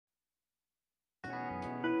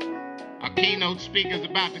keynote speaker's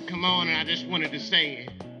about to come on, and I just wanted to say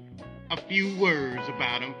a few words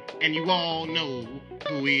about him, and you all know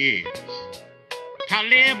who he is.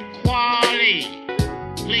 Talib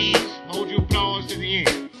Kweli. Please hold your applause to the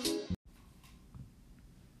end.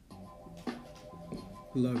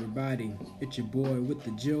 Hello everybody, it's your boy with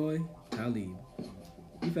the joy, Talib.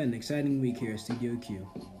 We've had an exciting week here at Studio Q.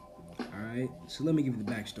 Alright, so let me give you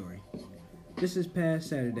the backstory. This past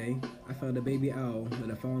Saturday, I found a baby owl that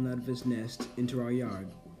had fallen out of its nest into our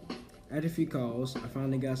yard. After a few calls, I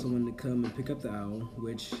finally got someone to come and pick up the owl,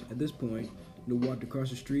 which, at this point, it walked across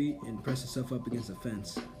the street and pressed itself up against a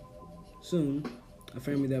fence. Soon, a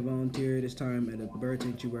family that volunteered its time at a bird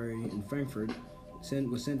sanctuary in Frankfurt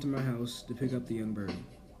was sent to my house to pick up the young bird.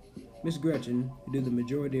 Miss Gretchen, who did the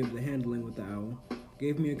majority of the handling with the owl,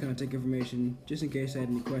 gave me her contact information just in case I had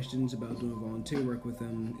any questions about doing volunteer work with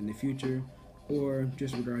them in the future, or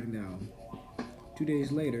just regarding the owl. 2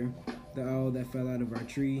 days later, the owl that fell out of our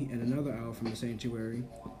tree and another owl from the sanctuary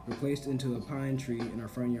were placed into a pine tree in our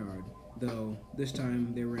front yard, though this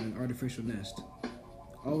time they were in an artificial nest.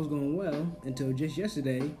 All was going well until just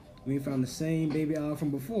yesterday when we found the same baby owl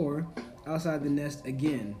from before outside the nest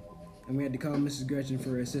again, and we had to call Mrs. Gretchen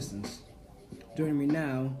for her assistance. Joining me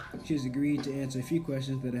now, she has agreed to answer a few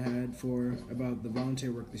questions that I had for her about the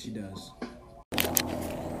volunteer work that she does.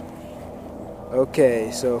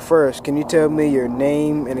 Okay, so first, can you tell me your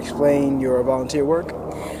name and explain your volunteer work?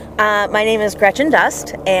 My name is Gretchen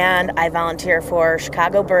Dust, and I volunteer for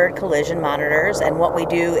Chicago Bird Collision Monitors. And what we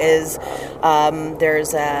do is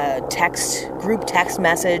there's a group text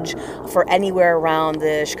message for anywhere around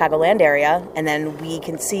the Chicagoland area, and then we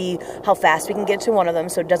can see how fast we can get to one of them.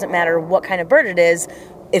 So it doesn't matter what kind of bird it is.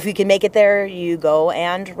 If we can make it there, you go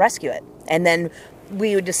and rescue it. And then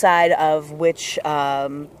we would decide of which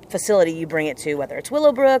facility you bring it to, whether it's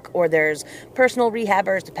Willowbrook or there's personal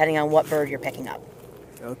rehabbers, depending on what bird you're picking up.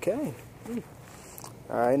 Okay.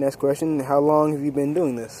 All right, next question. How long have you been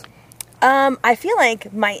doing this? I feel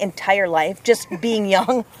like my entire life, just being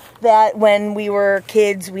young, that when we were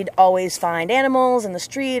kids, we'd always find animals in the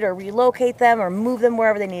street or relocate them or move them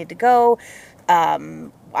wherever they needed to go.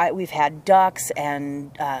 We've had ducks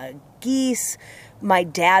and geese. My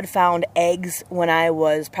dad found eggs when I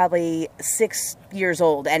was probably 6 years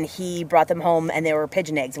old, and he brought them home, and they were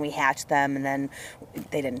pigeon eggs, and we hatched them, and then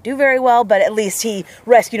they didn't do very well, but at least he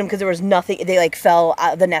rescued them because there was nothing, they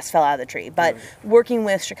the nest fell out of the tree. But working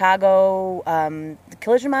with Chicago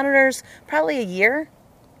collision monitors, probably a year.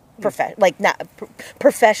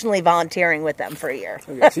 Professionally volunteering with them for a year.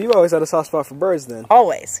 Okay, so you've always had a soft spot for birds then?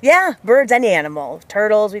 Always. Yeah, birds, any animal.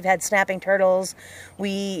 Turtles, we've had snapping turtles.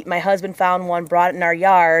 My husband found one, brought it in our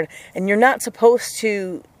yard, and you're not supposed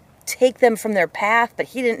to take them from their path, but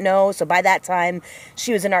he didn't know, so by that time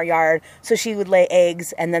she was in our yard, so she would lay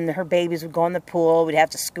eggs, and then her babies would go in the pool. We'd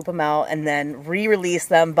have to scoop them out and then re-release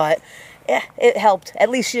them, but it helped.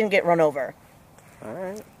 At least she didn't get run over. All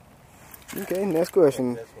right. Okay, next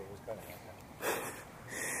question.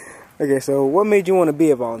 Okay, so what made you want to be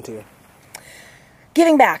a volunteer?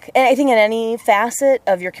 Giving back. And I think in any facet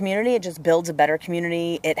of your community, it just builds a better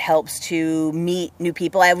community. It helps to meet new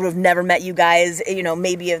people. I would have never met you guys,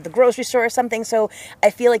 maybe at the grocery store or something. So I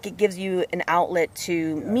feel like it gives you an outlet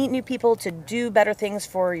to meet new people, to do better things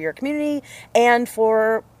for your community and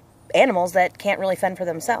for animals that can't really fend for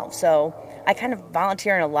themselves. So I kind of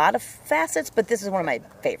volunteer in a lot of facets, but this is one of my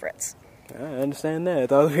favorites. I understand that.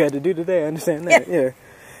 That's all we had to do today. I understand that. Yeah.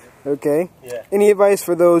 Okay. Yeah. Any advice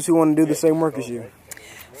for those who want to do the same work as you?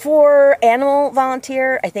 For animal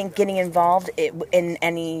volunteer, I think getting involved in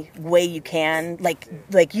any way you can,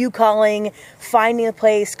 like you calling, finding a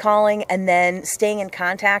place, calling, and then staying in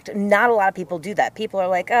contact. Not a lot of people do that. People are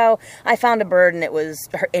like, oh, I found a bird and it was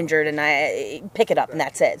injured and I pick it up and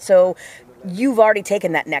that's it. So you've already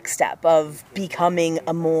taken that next step of becoming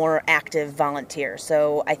a more active volunteer.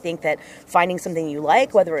 So I think that finding something you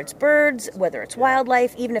like, whether it's birds, whether it's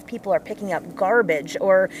wildlife, even if people are picking up garbage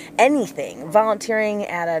or anything, volunteering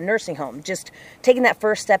at a nursing home, just taking that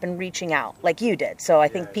first step and reaching out like you did. So I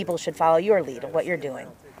think people should follow your lead of what you're doing.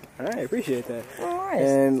 All right, appreciate that. All right.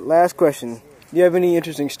 And last question. Do you have any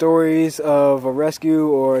interesting stories of a rescue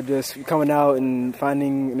or just coming out and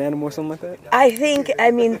finding an animal or something like that?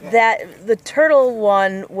 That the turtle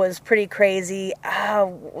one was pretty crazy.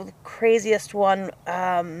 The craziest one,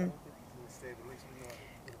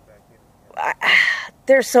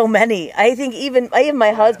 there's so many. I think even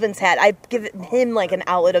my husband's had, I've given him like an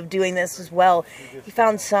outlet of doing this as well. He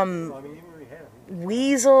found some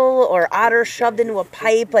weasel or otter shoved into a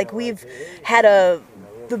pipe. Like we've had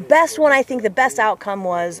the best one, I think the best outcome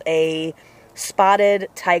was a spotted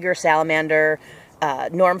tiger salamander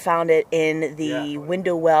Norm found it in the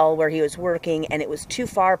window well where he was working, and it was too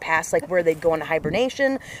far past like where they'd go into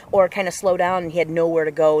hibernation or kind of slow down, and he had nowhere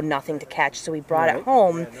to go, nothing to catch, so we brought it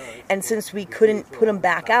home. And since we couldn't put him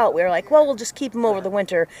back out, we were like, well, we'll just keep him over the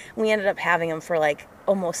winter. And we ended up having him for like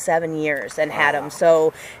almost 7 years and had him.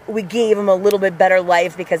 So we gave him a little bit better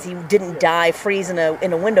life because he didn't die, freeze in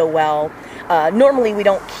a window well. Normally we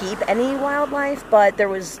don't keep any wildlife, but there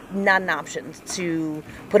was not an option to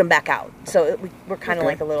put him back out. So we're kind of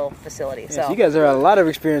like a little facility. So you guys have a lot of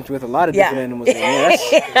experience with a lot of different animals.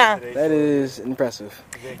 That is impressive.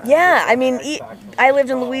 Yeah, I mean, I lived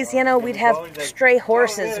in Louisiana. We'd have stray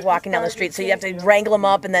horses walking down the street, so you'd have to wrangle them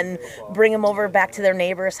up and then bring them over back to their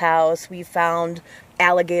neighbor's house. We found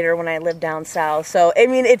alligator when I lived down south. So, I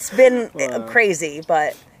mean, it's been crazy,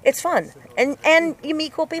 but it's fun. And you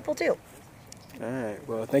meet cool people, too. All right.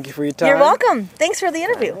 Well, thank you for your time. You're welcome. Thanks for the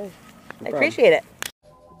interview. No I appreciate it.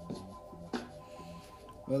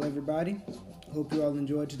 Well, everybody, hope you all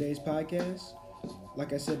enjoyed today's podcast.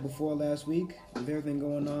 Like I said before last week, with everything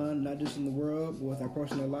going on, not just in the world, but with our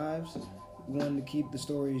personal lives, we wanted to keep the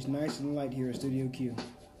stories nice and light here at Studio Q.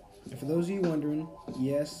 And for those of you wondering,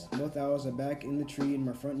 yes, both owls are back in the tree in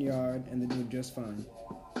my front yard, and they're doing just fine.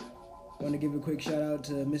 I want to give a quick shout out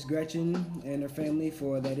to Miss Gretchen and her family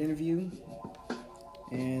for that interview.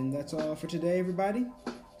 And that's all for today, everybody.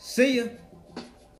 See ya!